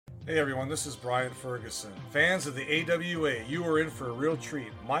Hey everyone, this is Brian Ferguson. Fans of the AWA, you are in for a real treat.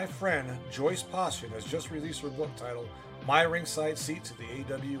 My friend Joyce Poston has just released her book titled My Ringside Seat to the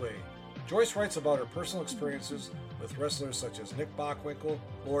AWA. Joyce writes about her personal experiences with wrestlers such as Nick Bockwinkel,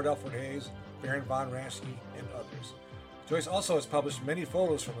 Lord Alfred Hayes, Baron Von Raschke, and others. Joyce also has published many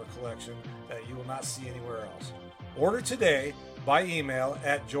photos from her collection that you will not see anywhere else. Order today by email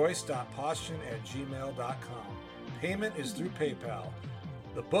at joyce.poston@gmail.com. Payment is through PayPal.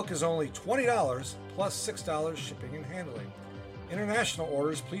 The book is only $20 plus $6 shipping and handling. International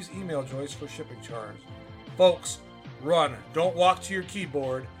orders, please email Joyce for shipping charge. Folks, run, don't walk to your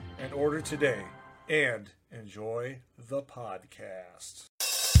keyboard, and order today. And enjoy the podcast.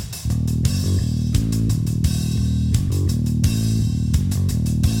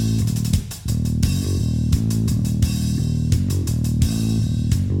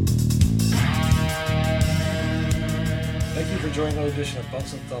 Thank you for joining another edition of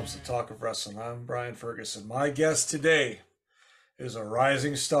Bumps and Thumps, the talk of wrestling. I'm Brian Ferguson. My guest today is a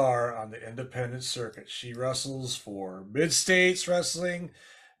rising star on the independent circuit. She wrestles for Mid-States Wrestling,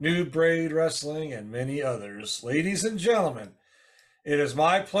 New Braid Wrestling, and many others. Ladies and gentlemen, it is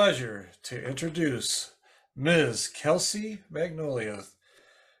my pleasure to introduce Ms. Kelsey Magnolia.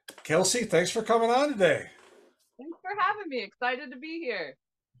 Kelsey, thanks for coming on today. Thanks for having me. Excited to be here.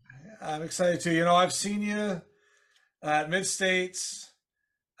 I'm excited too. You know, I've seen you at Mid-States,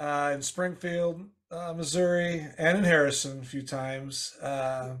 in Springfield, Missouri, and in Harrison a few times.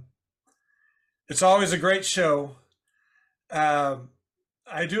 It's always a great show. I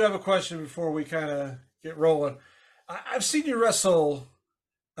do have a question before we kind of get rolling. I've seen you wrestle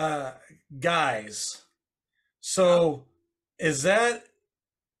guys. So is that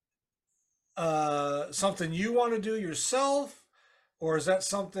something you want to do yourself, or is that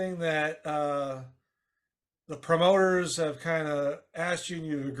something that the promoters have kind of asked you and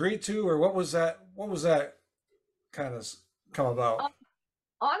you agreed to, or what was that kind of come about?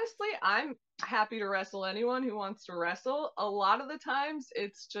 Honestly, I'm happy to wrestle anyone who wants to wrestle. A lot of the times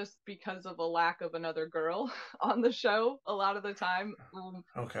it's just because of a lack of another girl on the show. A lot of the time,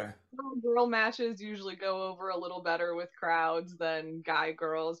 Okay. girl matches usually go over a little better with crowds than guy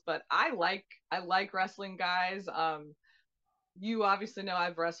girls, but I like wrestling guys. You obviously know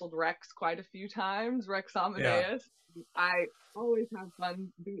I've wrestled Rex quite a few times, Rex Amadeus. Yeah. I always have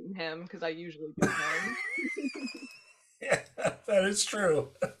fun beating him because I usually beat him. Yeah, that is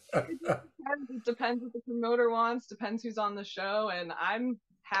true. It depends what the promoter wants, depends who's on the show, and I'm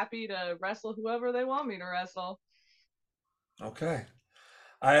happy to wrestle whoever they want me to wrestle. Okay.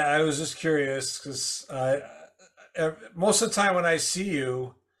 I was just curious because most of the time when I see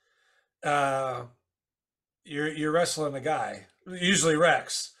you, you're wrestling a guy, usually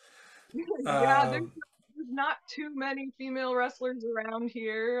Rex. Yeah, there's not too many female wrestlers around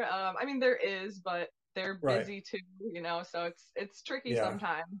here. I mean, there is, but they're busy too, you know, so it's tricky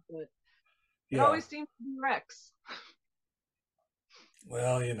sometimes. But it always seems to be Rex.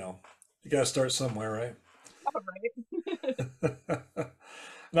 Well, you know, you got to start somewhere, right? All right.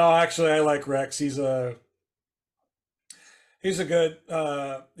 No, actually, I like Rex. He's a good.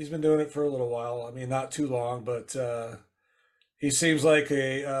 He's been doing it for a little while. I mean, not too long, but he seems like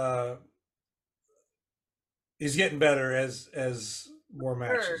he's getting better as more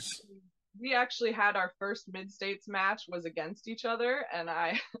matches. Sure. We actually had our first Mid-States match was against each other, and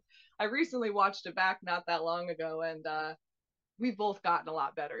I recently watched it back not that long ago, and we've both gotten a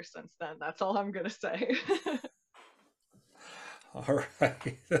lot better since then. That's all I'm gonna say. All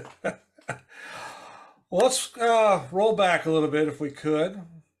right. Well, let's roll back a little bit if we could.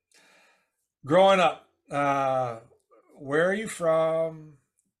 Growing up, where are you from?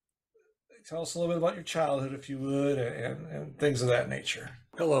 Tell us a little bit about your childhood, if you would, and things of that nature.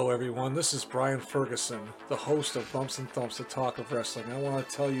 Hello, everyone. This is Brian Ferguson, the host of Bumps and Thumps, the talk of wrestling. I want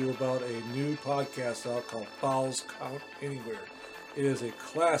to tell you about a new podcast out called Falls Count Anywhere. It is a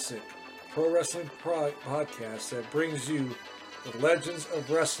classic pro wrestling podcast that brings you the legends of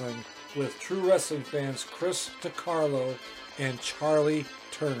wrestling with true wrestling fans Chris DiCarlo and Charlie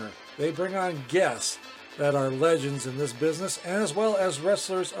Turner. They bring on guests that are legends in this business, as well as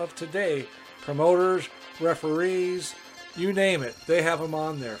wrestlers of today, promoters, referees, you name it. They have them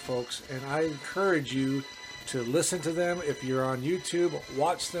on there, folks, and I encourage you to listen to them. If you're on YouTube,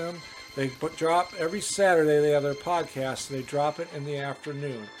 watch them. They drop every Saturday. They have their podcast. They drop it in the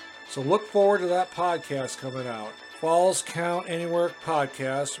afternoon. So look forward to that podcast coming out. Falls Count Anywhere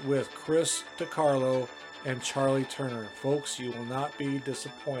podcast with Chris DiCarlo and Charlie Turner. Folks, you will not be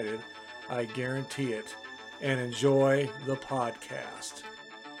disappointed. I guarantee it. And enjoy the podcast.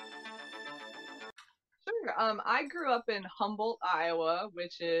 Sure. I grew up in Humboldt, Iowa,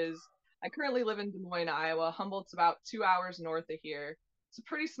 which is, I currently live in Des Moines, Iowa. Humboldt's about 2 hours north of here. It's a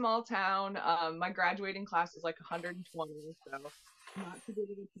pretty small town. My graduating class is like 120, so not too big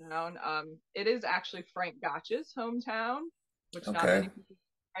of a town. It is actually Frank Gotch's hometown, which not Okay. many people know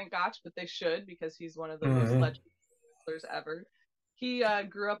Frank Gotch, but they should because he's one of the most Hmm. legendary wrestlers ever. He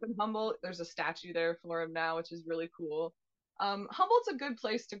grew up in Humboldt. There's a statue there for him now, which is really cool. Humboldt's a good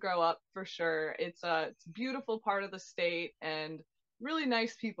place to grow up for sure. It's a beautiful part of the state and really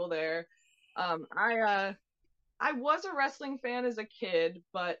nice people there. I was a wrestling fan as a kid,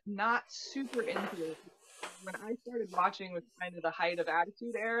 but not super into it. When I started watching was kind of the height of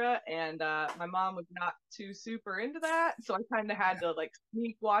Attitude Era, and my mom was not too super into that, so I kind of had to like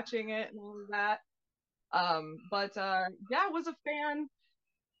sneak watching it and all of that. But Yeah, I was a fan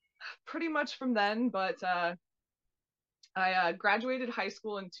pretty much from then. But I graduated high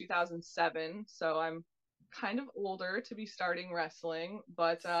school in 2007, so I'm kind of older to be starting wrestling,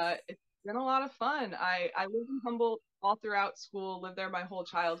 but it's been a lot of fun. I lived in Humboldt all throughout school, lived there my whole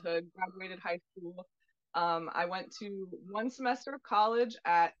childhood, graduated high school. I went to one semester of college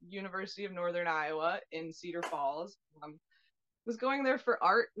at University of Northern Iowa in Cedar Falls. Was going there for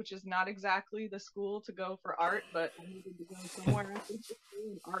art, which is not exactly the school to go for art, but I needed to go somewhere after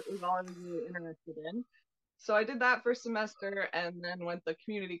school, and art was all I was really interested in. So I did that for a semester and then went the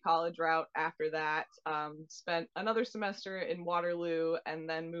community college route after that. Spent another semester in Waterloo and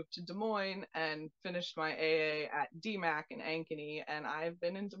then moved to Des Moines and finished my AA at DMAC in Ankeny. And I've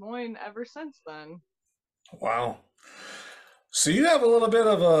been in Des Moines ever since then. Wow. So you have a little bit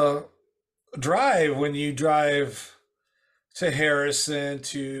of a drive when you drive to Harrison,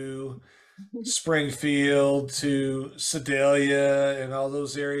 to Springfield, to Sedalia, and all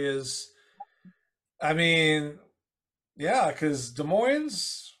those areas. I mean, yeah, because Des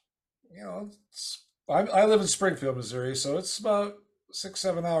Moines, I live in Springfield, Missouri, so it's about 6,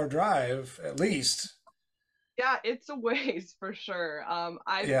 7 hour drive at least. Yeah, it's a ways for sure. I'm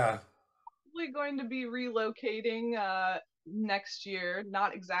Yeah. probably going to be relocating next year.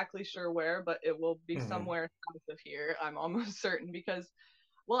 Not exactly sure where, but it will be Hmm. somewhere south of here. I'm almost certain because,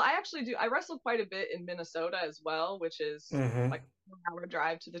 well, I actually do. I wrestle quite a bit in Minnesota as well, which is Hmm. like a 4 hour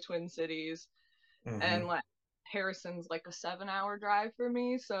drive to the Twin Cities, Hmm. and like Harrison's like a 7 hour drive for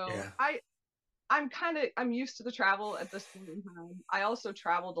me. So Yeah. I'm used to the travel at this point in time. I also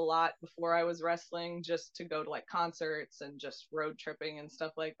traveled a lot before I was wrestling just to go to like concerts and just road tripping and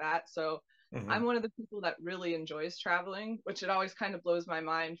stuff like that. So Hmm. I'm one of the people that really enjoys traveling, which it always kind of blows my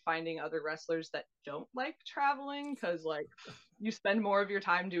mind finding other wrestlers that don't like traveling because like you spend more of your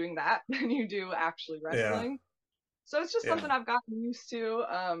time doing that than you do actually Yeah. wrestling. So it's just Yeah. something I've gotten used to.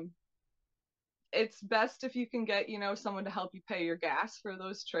 It's best if you can get, someone to help you pay your gas for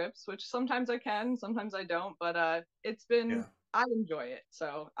those trips, which sometimes I can, sometimes I don't, but it's been Yeah. I enjoy it.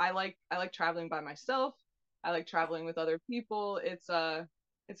 So I like traveling by myself. I like traveling with other people.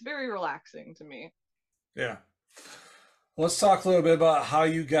 It's very relaxing to me. Yeah. Let's talk a little bit about how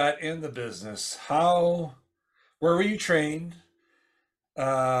you got in the business. Where were you trained?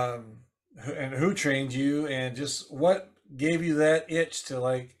 And who trained you? And just what gave you that itch to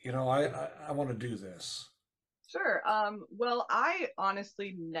like, I want to do this. Sure. Well, I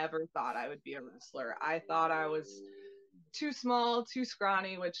honestly never thought I would be a wrestler. I thought I was too small, too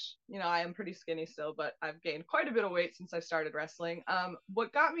scrawny, which, I am pretty skinny still, but I've gained quite a bit of weight since I started wrestling.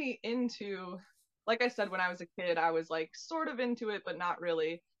 What got me into, like I said, when I was a kid, I was like sort of into it, but not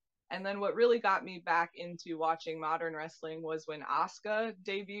really. And then what really got me back into watching modern wrestling was when Asuka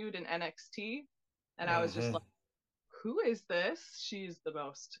debuted in NXT. And I was just Hmm. like, who is this? She's the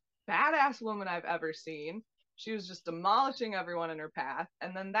most badass woman I've ever seen. She was just demolishing everyone in her path.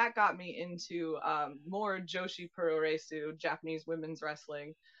 And then that got me into more Joshi Puroresu, Japanese women's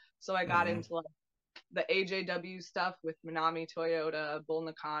wrestling. So I got Hmm. into like the AJW stuff with Minami Toyota, Bull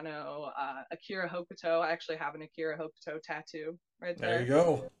Nakano, Akira Hokuto. I actually have an Akira Hokuto tattoo right There you there.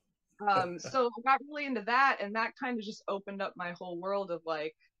 go. So I got really into that, and that kind of just opened up my whole world of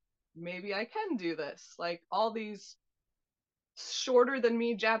like, maybe I can do this. Like all these shorter than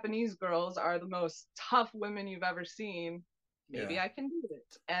me Japanese girls are the most tough women you've ever seen. Yeah. Maybe I can do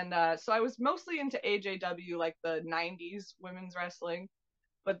it. And so I was mostly into AJW, like the 90s women's wrestling.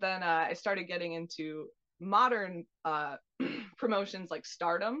 But then I started getting into modern promotions like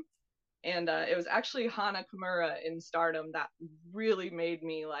Stardom. And it was actually Hana Kimura in Stardom that really made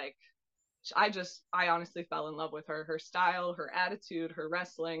me like, I honestly fell in love with her. Her style, her attitude, her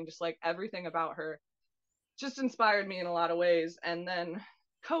wrestling, just like everything about her just inspired me in a lot of ways. And then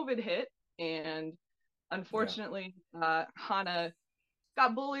COVID hit, and Yeah. unfortunately, Hana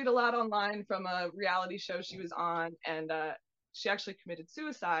got bullied a lot online from a reality show she was on, and she actually committed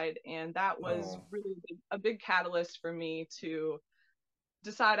suicide, and that was Oh. really a big catalyst for me to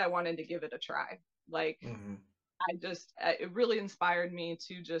decide I wanted to give it a try. Like, Mm-hmm. it really inspired me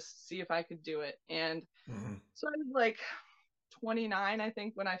to just see if I could do it. And Mm-hmm. so I was like 29, I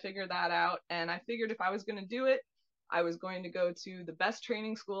think, when I figured that out. And I figured if I was going to do it, I was going to go to the best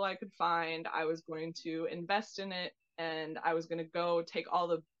training school I could find. I was going to invest in it, and I was going to go take all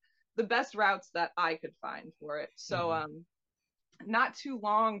the best routes that I could find for it. So, Mm-hmm. not too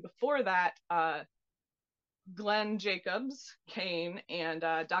long before that, Glenn Jacobs came, and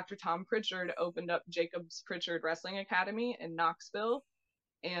Dr. Tom Pritchard opened up Jacobs Pritchard Wrestling Academy in Knoxville,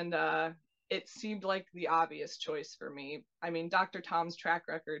 and it seemed like the obvious choice for me. I mean, Dr. Tom's track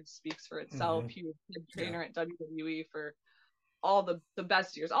record speaks for itself. Mm-hmm. He was head Yeah. trainer at WWE for all the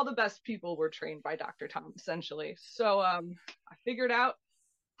best years. All the best people were trained by Dr. Tom, essentially. So I figured out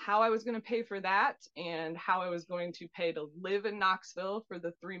how I was going to pay for that and how I was going to pay to live in Knoxville for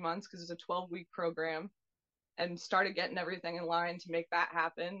the 3 months, because it's a 12-week program, and started getting everything in line to make that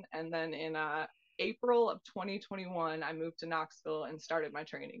happen. And then in April of 2021, I moved to Knoxville and started my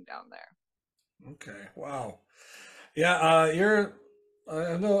training down there. Okay. Wow. Yeah. You're.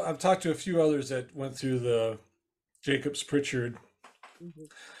 I know. I've talked to a few others that went through the Jacobs Pritchard Mm-hmm.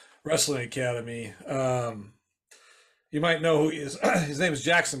 Wrestling Academy. You might know who he is. His name is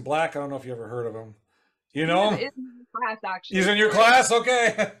Jackson Black. I don't know if you ever heard of him. You He know is him? in class, He's actually. in your class.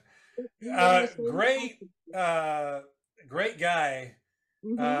 Okay. We were in the same Great. class. Great guy.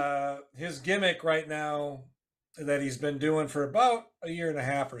 Mm-hmm. His gimmick right now that he's been doing for about a year and a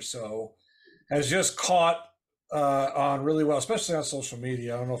half or so has just caught on really well, especially on social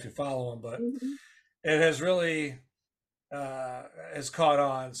media. I don't know if you follow him, but Mm-hmm. it has really has caught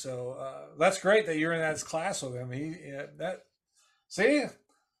on. So that's great that you're in that class with him. That see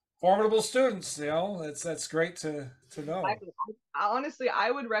formidable students. You know that's great to I, know. Honestly,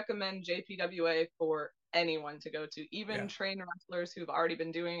 I would recommend JPWA for anyone to go to, even Yeah. trained wrestlers who've already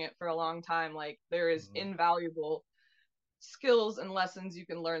been doing it for a long time. Like, there is Mm-hmm. invaluable skills and lessons you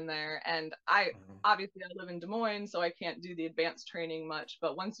can learn there. And I Mm-hmm. obviously I live in Des Moines, so I can't do the advanced training much.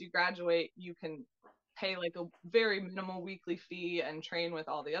 But once you graduate, you can pay like a very minimal weekly fee and train with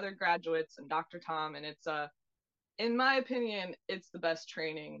all the other graduates and Dr. Tom. And it's in my opinion, it's the best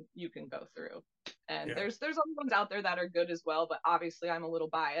training you can go through. And Yeah. there's other ones out there that are good as well, but obviously I'm a little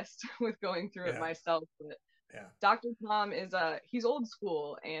biased with going through it Yeah. myself. But Yeah. Dr. Tom is he's old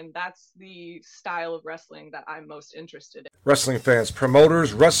school, and that's the style of wrestling that I'm most interested in. Wrestling fans,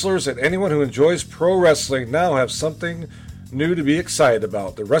 promoters, wrestlers, and anyone who enjoys pro wrestling now have something new to be excited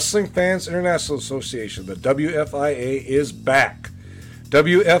about. The Wrestling Fans International Association, the WFIA, is back.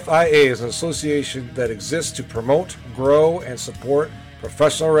 WFIA is an association that exists to promote, grow, and support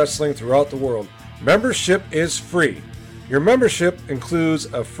professional wrestling throughout the world. Membership is free. Your membership includes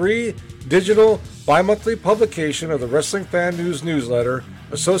a free digital bi-monthly publication of the Wrestling Fan News newsletter,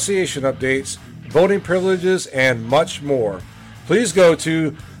 association updates, voting privileges, and much more. Please go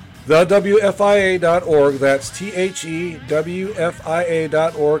to thewfia.org, that's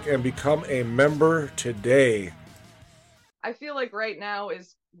THEWFIA.org, and become a member today. I feel like right now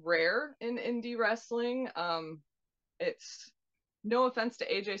is rare in indie wrestling. It's no offense to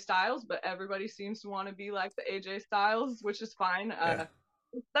AJ Styles, but everybody seems to want to be like the AJ Styles, which is fine. Yeah,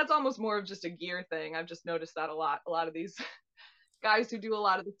 That's almost more of just a gear thing. I've just noticed that a lot. A lot of these guys who do a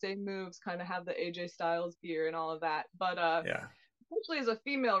lot of the same moves kind of have the AJ Styles gear and all of that. But yeah. especially as a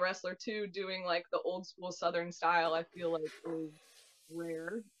female wrestler too, doing like the old school Southern style, I feel like is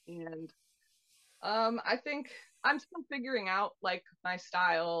rare. And I think I'm still figuring out like my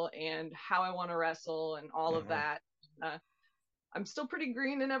style and how I want to wrestle and all of Mm-hmm. that. Uh, I'm still pretty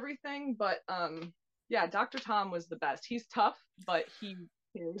green and everything, but yeah, Dr. Tom was the best. He's tough, but he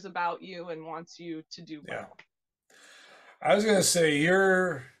cares about you and wants you to do Yeah. well. I was gonna say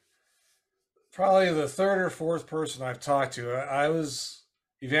you're probably the third or fourth person I've talked to.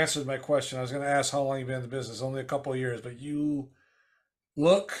 You've answered my question. I was gonna ask how long you've been in the business. Only a couple of years, but you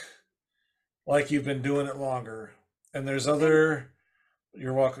look like you've been doing it longer. And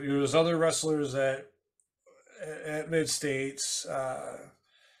you're welcome. There's other wrestlers at Mid States.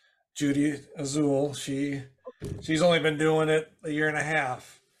 Judy Azul, she's only been doing it a year and a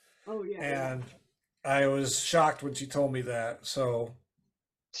half, Oh yeah, yeah. and I was shocked when she told me that. So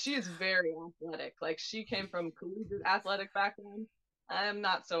She is very athletic. Like, she came from collegiate athletic background. I am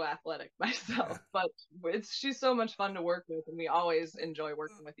not so athletic yeah, myself, but she's so much fun to work with, and we always enjoy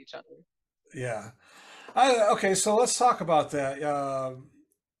working with each other. yeah. Okay, so let's talk about that.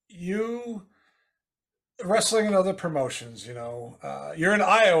 You wrestling and other promotions. You're in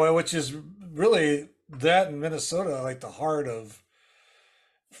Iowa, which is really that in Minnesota, like the heart of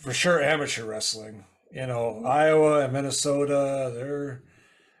for sure amateur wrestling. Iowa and Minnesota,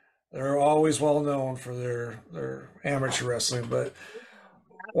 they're always well known for their amateur wrestling. But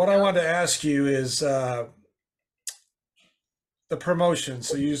what I Yep. wanted to ask you is the promotion.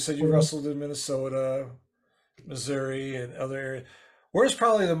 So you said you wrestled in Minnesota, Missouri, and other areas. Where's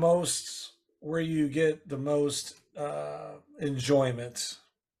probably the most where you get the most enjoyment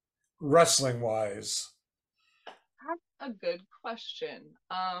wrestling wise? That's a good question.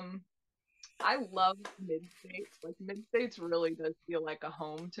 I love mid states. Like mid states really does feel like a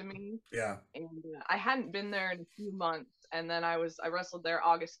home to me. Yeah. And I hadn't been there in a few months, and then I wrestled there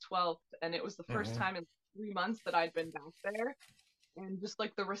August 12th, and it was the first Hmm. time in 3 months that I'd been back there. And just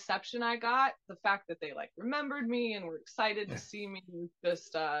like the reception I got, the fact that they like remembered me and were excited to Yeah. see me,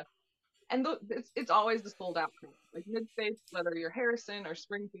 just and it's always the sold out crowd. Like mid states, whether you're Harrison or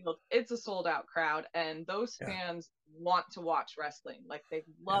Springfield, it's a sold out crowd, and those Yeah. fans want to watch wrestling. Like they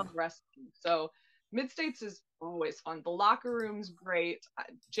Yeah. love wrestling. So mid states is always fun. The locker room's great.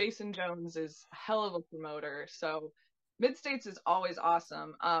 Jason Jones is a hell of a promoter. So mid states is always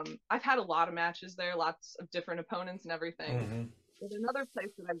awesome. I've had a lot of matches there, lots of different opponents and everything. Hmm. But another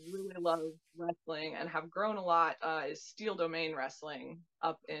place that I really love wrestling and have grown a lot is Steel Domain Wrestling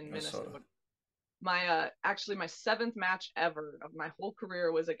up in Minnesota. Minnesota. My seventh match ever of my whole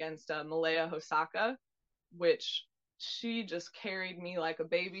career was against Malaya Hosaka, which she just carried me like a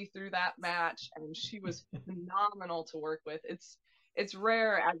baby through that match, and she was phenomenal to work with. It's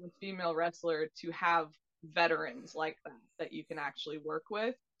rare as a female wrestler to have veterans like that you can actually work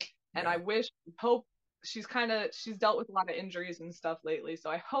with, and Yeah. I hope she's dealt with a lot of injuries and stuff lately, so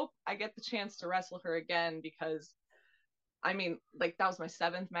I hope I get the chance to wrestle her again because I mean, like that was my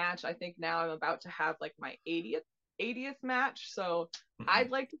seventh match. I think now I'm about to have like my 80th match. So Hmm.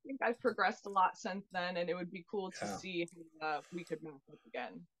 I'd like to think I've progressed a lot since then, and it would be cool to Yeah. see how we could match up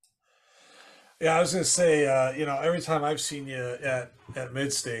again. Yeah. I was gonna say, every time I've seen you at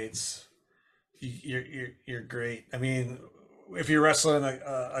Mid States, you're great. I mean, if you're wrestling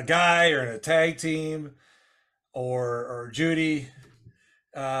a guy or in a tag team or Judy,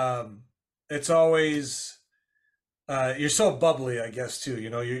 um, it's always you're so bubbly, I guess, too.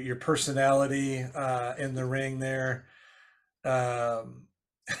 Your personality in the ring there. Um,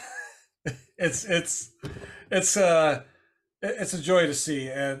 it's it's it's it's a joy to see,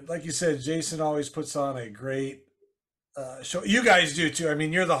 and like you said, Jason always puts on a great show. You guys do too. I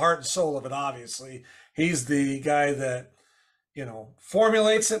mean, you're the heart and soul of it. Obviously, he's the guy that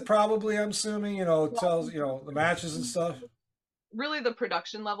formulates it. Probably, I'm assuming. Tells the matches and stuff. Really, the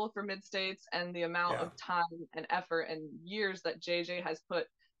production level for mid states and the amount Yeah, of time and effort and years that JJ has put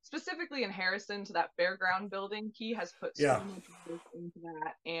specifically in Harrison to that fairground building, he has put so yeah, much work into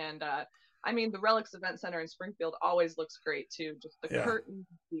that. And I mean, the Relics Event Center in Springfield always looks great too. Just the yeah, curtains,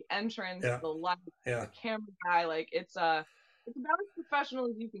 the entrance, yeah, the lights, yeah. the camera guy. Like it's about as professional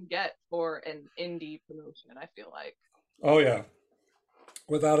as you can get for an indie promotion. I feel like. Oh yeah,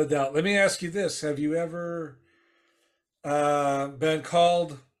 without a doubt. Let me ask you this: have you ever been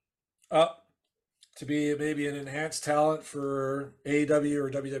called up to be maybe an enhanced talent for AEW or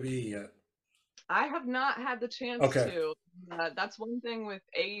WWE yet? I have not had the chance Okay. to. That's one thing with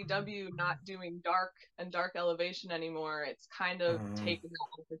AEW not doing dark and dark elevation anymore. It's kind of Mhm. taken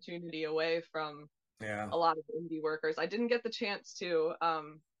that opportunity away from Yeah. a lot of indie workers. I didn't get the chance to.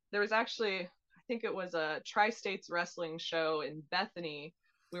 There was actually, I think it was a Tri States wrestling show in Bethany.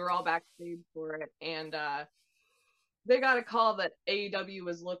 We were all backstage for it, and they got a call that AEW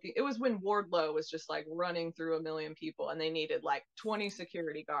was looking. It was when Wardlow was just like running through a million people, and they needed like 20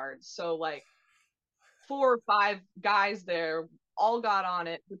 security guards. So like 4 or 5 guys there all got on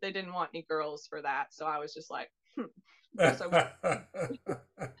it, but they didn't want any girls for that. So I was just like, guess I won't.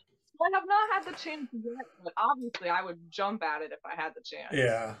 I have not had the chance yet, but obviously I would jump at it if I had the chance.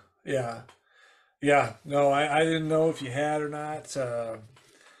 Yeah. Yeah. Yeah. No, I didn't know if you had or not.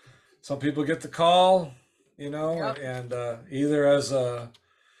 Some people get the call, Yep. and either as a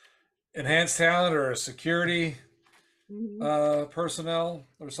enhanced talent or a security Mm-hmm. personnel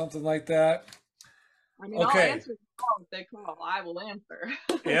or something like that. I mean, I'll Okay. answer the call if they call. I will answer.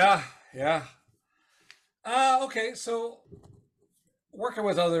 Yeah. Yeah. Okay. So working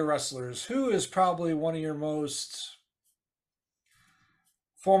with other wrestlers, who is probably one of your most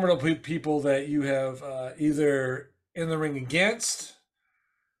formidable people that you have either in the ring against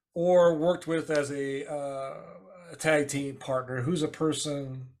or worked with as a tag team partner? Who's a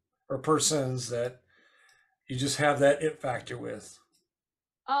person or persons that you just have that it factor with?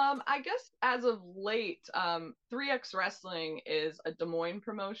 I guess as of late, 3X Wrestling is a Des Moines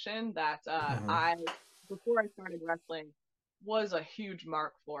promotion that Hmm. I, before I started wrestling, was a huge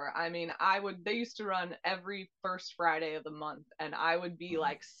mark for. I mean, they used to run every first Friday of the month, and I would be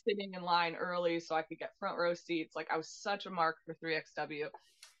like sitting in line early so I could get front row seats. Like, I was such a mark for 3XW.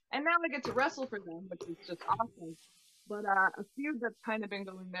 And now I get to wrestle for them, which is just awesome. But a feud that's kind of been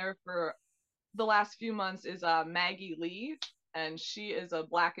going there for the last few months is Maggie Lee, and she is a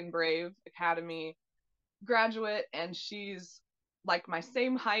Black and Brave Academy graduate, and she's like my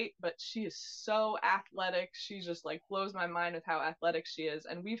same height, but she is so athletic. She just like blows my mind with how athletic she is.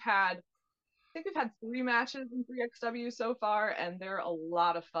 And I think we've had 3 matches in 3XW so far, and they're a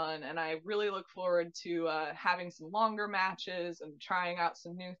lot of fun. And I really look forward to having some longer matches and trying out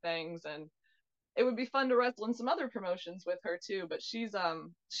some new things. And it would be fun to wrestle in some other promotions with her too. But she's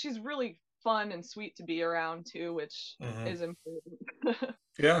really fun and sweet to be around too, which Hmm. is important.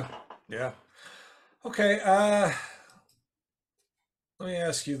 Yeah, yeah. Okay, let me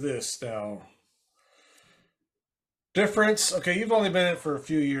ask you this now. Difference. Okay, you've only been in it for a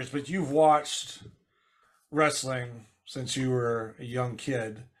few years, but you've watched wrestling since you were a young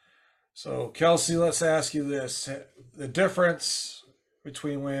kid. So, Kelsey, let's ask you this: the difference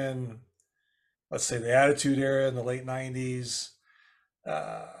between when, let's say, the Attitude Era in the late '90s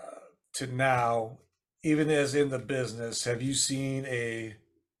uh, to now, even as in the business, have you seen a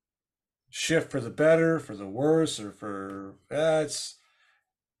shift for the better, for the worse, or for it's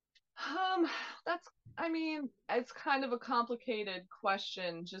um, that's I mean, it's kind of a complicated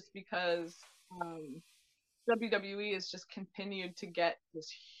question just because WWE has just continued to get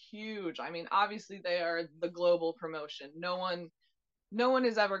this huge. I mean, obviously they are the global promotion. No one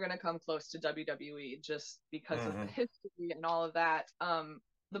is ever going to come close to WWE just because of the hmm history and all of that.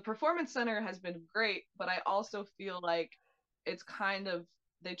 The Performance Center has been great, but I also feel like it's kind of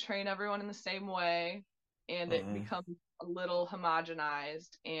they train everyone in the same way, and it hmm becomes a little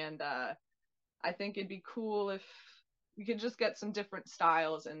homogenized. And I think it'd be cool if we could just get some different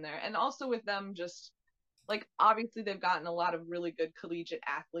styles in there, and also with them just like obviously they've gotten a lot of really good collegiate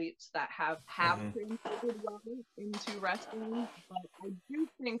athletes that have hmm translated well into wrestling, but I do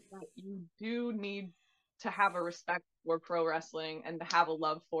think that you do need to have a respect for pro wrestling and to have a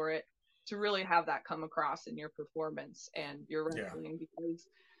love for it to really have that come across in your performance and your yeah, wrestling, because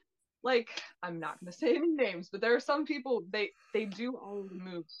like I'm not going to say any names, but there are some people they do all of the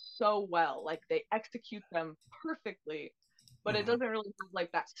moves so well, like they execute them perfectly, but it hmm doesn't really have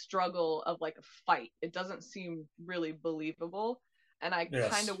like that struggle of like a fight. It doesn't seem really believable, and I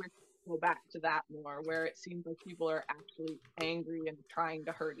kind yes, of wish to go back to that more, where it seems like people are actually angry and trying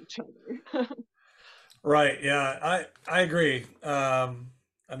to hurt each other. right, yeah, I agree.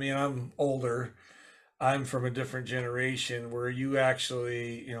 I mean, I'm older. I'm from a different generation where you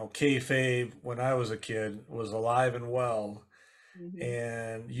actually, kayfabe when I was a kid was alive and well, Hmm.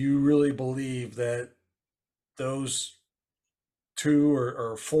 and you really believe that those two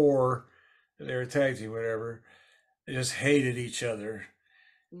or four, they were tag team, whatever, they just hated each other,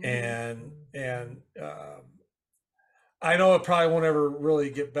 Hmm. and I know it probably won't ever really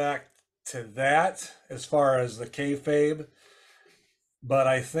get back to that as far as the kayfabe, but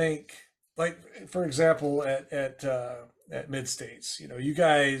I think, like for example, at Mid States, you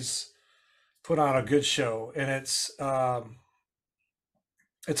guys put on a good show, and it's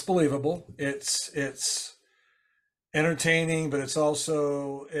believable. It's entertaining, but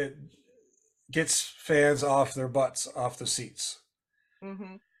it gets fans off their butts, off the seats,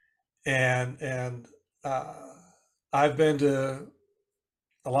 Hmm. and uh, I've been to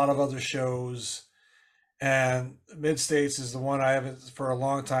a lot of other shows, and Mid States is the one I haven't for a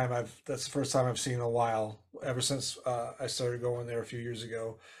long time. That's the first time I've seen in a while, ever since I started going there a few years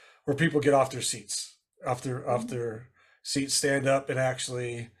ago, where people get off their seats, off their seats, stand up, and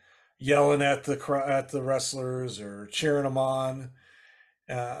actually yelling at the wrestlers or cheering them on.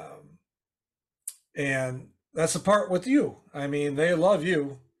 Um, and that's the part with you. I mean, they love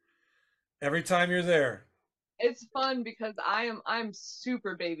you every time you're there. It's fun because I'm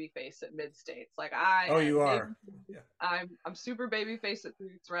super babyface at mid states. Like I Oh, am you are. baby. Yeah. I'm super babyface at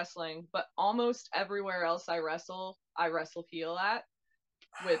Roots Wrestling, but almost everywhere else I wrestle heel at,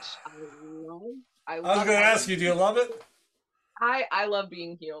 which I love. I I was love going it. to I love ask you, do you love it? I love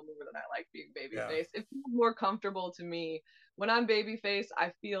being heel more than I like being Yeah. babyface. It feels more comfortable to me. When I'm babyface,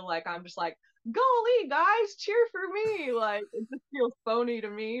 I feel like I'm just like, golly, guys, cheer for me. Like it just feels phony to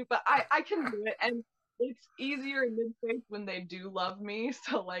me, but I can do it, and it's easier in mid face when they do love me.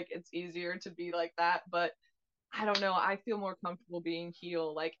 So like it's easier to be like that. But I don't know. I feel more comfortable being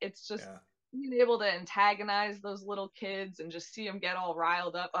heel. Like it's just Yeah. being able to antagonize those little kids and just see them get all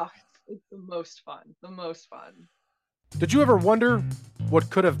riled up. Oh, it's the most fun. The most fun. Did you ever wonder what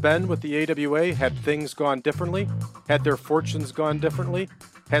could have been with the AWA had things gone differently? Had their fortunes gone differently?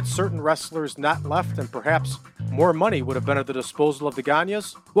 Had certain wrestlers not left and perhaps more money would have been at the disposal of the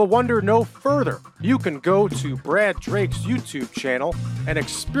Gagnes? Well, wonder no further. You can go to Brad Drake's YouTube channel and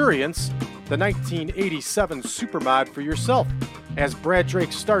experience the 1987 Supermod for yourself, as Brad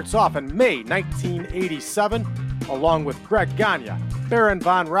Drake starts off in May 1987 along with Greg Gagne, Baron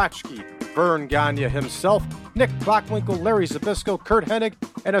von Raschke, Vern Gagne himself, Nick Bockwinkel, Larry Zbyszko, Kurt Hennig,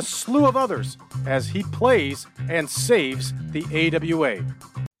 and a slew of others as he plays and saves the AWA.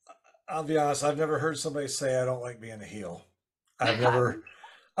 I'll be honest, I've never heard somebody say I don't like being a heel. I've never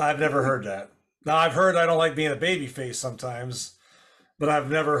heard that. Now I've heard I don't like being a babyface sometimes, but I've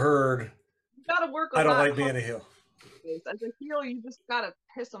never heard You gotta work I on don't that. like being a heel. As a heel, you just gotta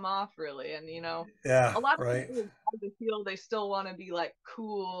piss them off, really. And Yeah, a lot of right. people as a heel, they still want to be like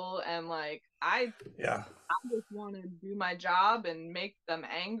cool and like Yeah, I just want to do my job and make them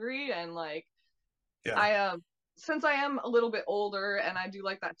angry and like yeah, I since I am a little bit older and I do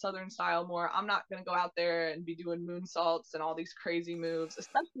like that southern style more, I'm not gonna go out there and be doing moonsaults and all these crazy moves,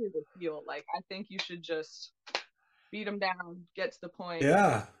 especially as a heel. Like I think you should just beat them down, get to the point.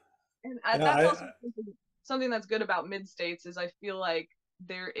 yeah, And yeah. that's also something that's good about mid states is I feel like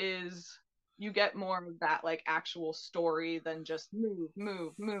you get more of that like actual story than just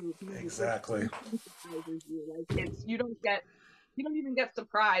move. Exactly. Like you don't even get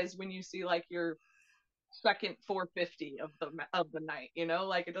surprised when you see like your second 450 of the night,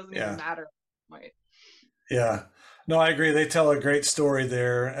 like it doesn't even Yeah, matter. Right. yeah. No, I agree. They tell a great story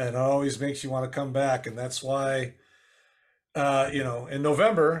there, and it always makes you want to come back. And that's why, in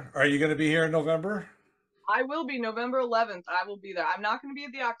November, are you going to be here in November? I will be November 11th. I will be there. I'm not going to be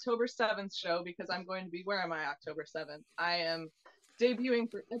at the October 7th show because I'm going to be, where am I October 7th? I am debuting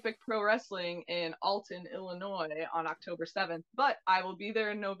for Epic Pro Wrestling in Alton, Illinois on October 7th, but I will be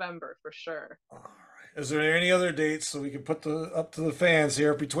there in November for sure. All right. Is there any other dates so we can put up to the fans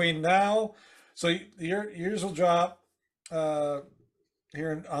here between now? So yours will drop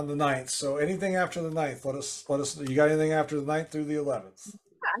here on the 9th. So anything after the 9th, let us. You got anything after the 9th through the 11th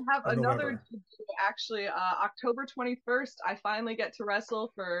I have of another, November? actually, October 21st, I finally get to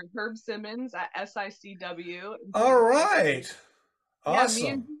wrestle for Herb Simmons at SICW. All right, Yeah,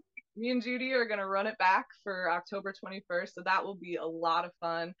 awesome. me and Judy are gonna run it back for October 21st, so that will be a lot of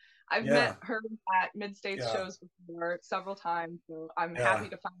fun. I've met Yeah, her at Mid States yeah, shows before several times, so I'm yeah, happy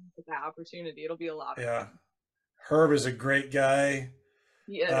to finally get that opportunity. It'll be a lot of yeah. fun. Herb is a great guy.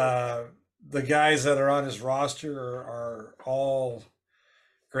 He is. Uh, the guys that are on his roster are all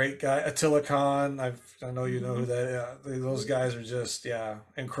great guy. Attila Khan, I know you know who Mhm. that. Yeah, those guys are just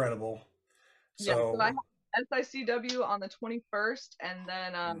incredible. Yeah, so I So, have SICW on the 21st, and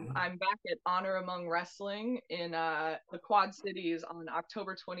then mhm. I'm back at Honor Among Wrestling in the Quad Cities on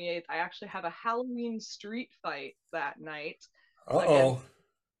October 28th. I actually have a Halloween street fight that night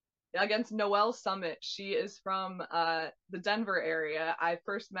against Uh-oh. Noelle Summit. She is from the Denver area. I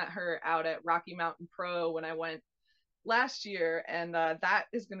first met her out at Rocky Mountain Pro when I went last year, and that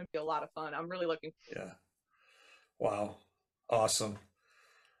is going to be a lot of fun. I'm really looking Yeah. Wow. Awesome.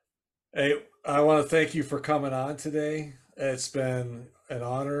 Hey, I want to thank you for coming on today. It's been an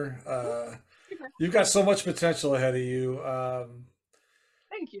honor. forward. You've got so much potential ahead of you.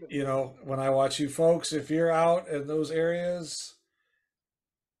 Thank you. When I watch you folks, if you're out in those areas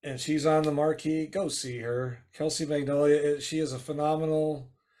and she's on the marquee, go see her. Kelsey Magnolia, she is a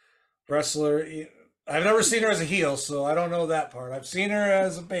phenomenal wrestler. I've never seen her as a heel, so I don't know that part. I've seen her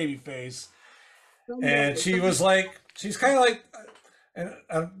as a baby face, and Someday, she was like, she's kind of like,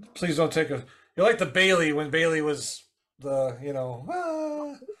 and please don't take a, you're like the Bailey when Bailey was I'll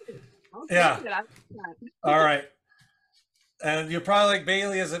take yeah, it. I like all that. right. And you're probably like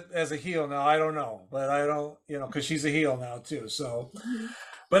Bailey as a heel now. I don't know, but I don't, because she's a heel now too. So,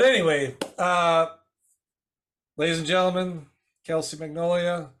 but anyway, ladies and gentlemen, Kelsey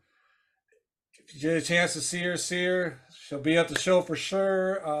Magnolia. If you get a chance to see her, see her. She'll be at the show for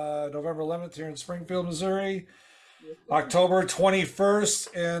sure. November 11th here in Springfield, Missouri. October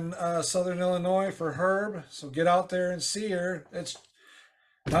 21st in Southern Illinois for Herb. So get out there and see her. It's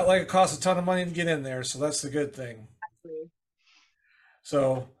not like it costs a ton of money to get in there, so that's the good thing.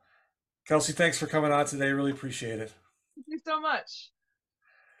 So, Kelsey, thanks for coming on today. Really appreciate it. Thank you so much.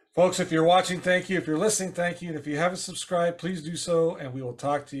 Folks, if you're watching, thank you. If you're listening, thank you. And if you haven't subscribed, please do so, and we will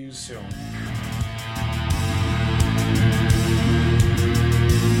talk to you soon.